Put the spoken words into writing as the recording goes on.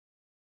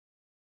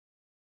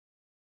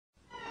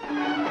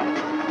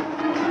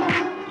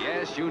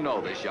you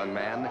know this young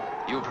man.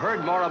 You've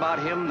heard more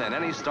about him than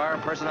any star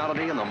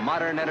personality in the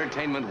modern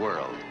entertainment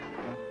world.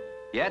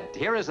 Yet,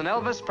 here is an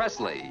Elvis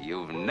Presley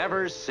you've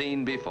never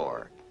seen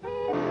before.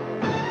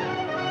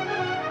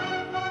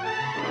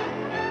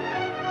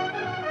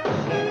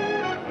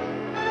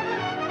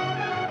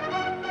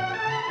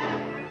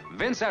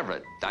 Vince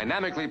Everett,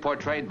 dynamically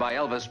portrayed by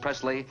Elvis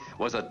Presley,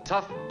 was a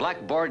tough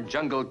blackboard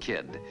jungle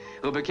kid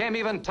who became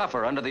even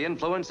tougher under the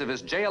influence of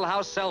his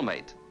jailhouse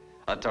cellmate.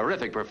 A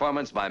terrific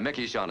performance by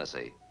Mickey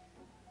Shaughnessy.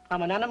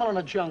 I'm an animal in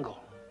a jungle,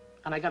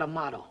 and I got a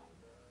motto.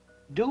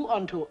 Do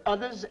unto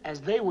others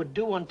as they would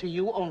do unto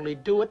you, only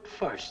do it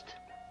first.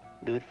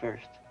 Do it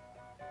first.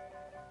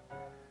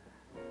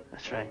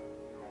 That's right.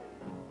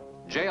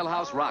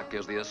 Jailhouse Rock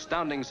is the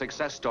astounding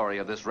success story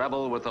of this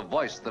rebel with a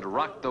voice that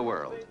rocked the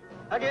world.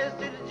 I guess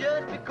it's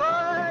just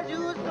because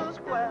you were so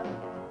square.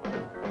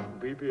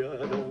 Baby,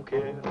 I don't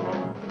care.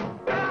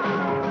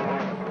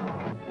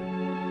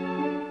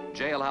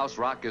 Jailhouse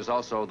Rock is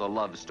also the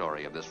love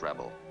story of this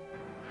rebel.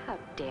 How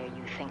dare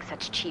you think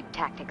such cheap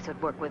tactics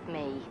would work with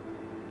me?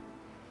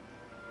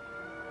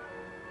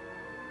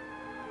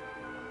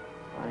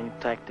 I need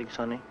tactics,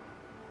 honey.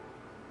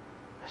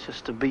 It's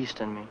just the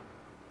beast in me.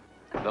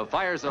 The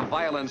fires of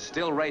violence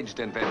still raged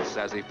in Vince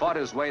as he fought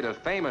his way to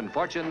fame and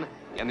fortune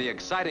in the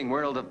exciting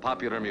world of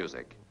popular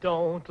music.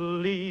 Don't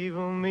leave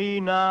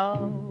me now.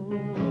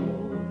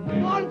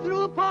 Going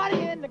through a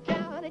party in the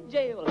county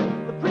jail.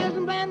 The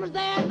prison band was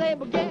there, they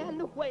began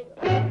to wail.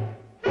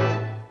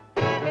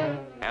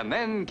 And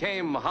then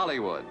came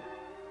Hollywood.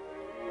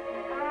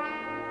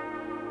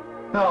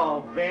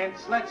 No,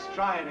 Vince, let's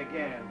try it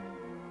again.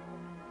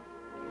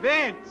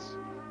 Vince!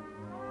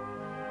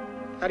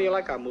 How do you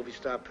like our movie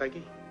star,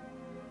 Peggy?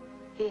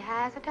 He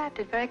has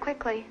adapted very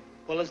quickly.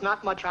 Well, there's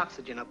not much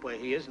oxygen up where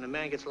he is, and the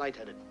man gets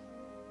lightheaded.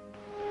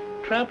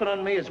 Tramping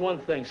on me is one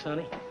thing,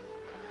 Sonny.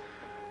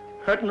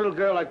 Hurting a little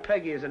girl like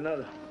Peggy is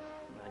another.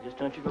 Now, just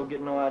don't you go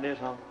getting no ideas,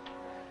 huh?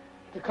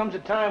 There comes a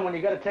time when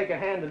you gotta take a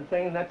hand in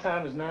things, and that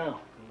time is now.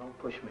 Don't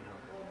push me,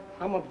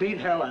 huh? I'm gonna beat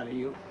hell out of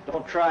you.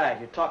 Don't try it.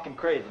 You're talking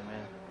crazy,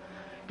 man.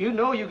 You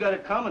know you got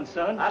it coming,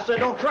 son. I said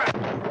don't try.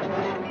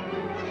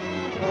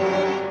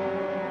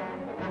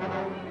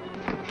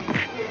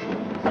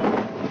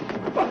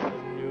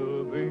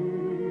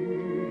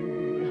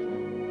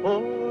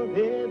 Oh.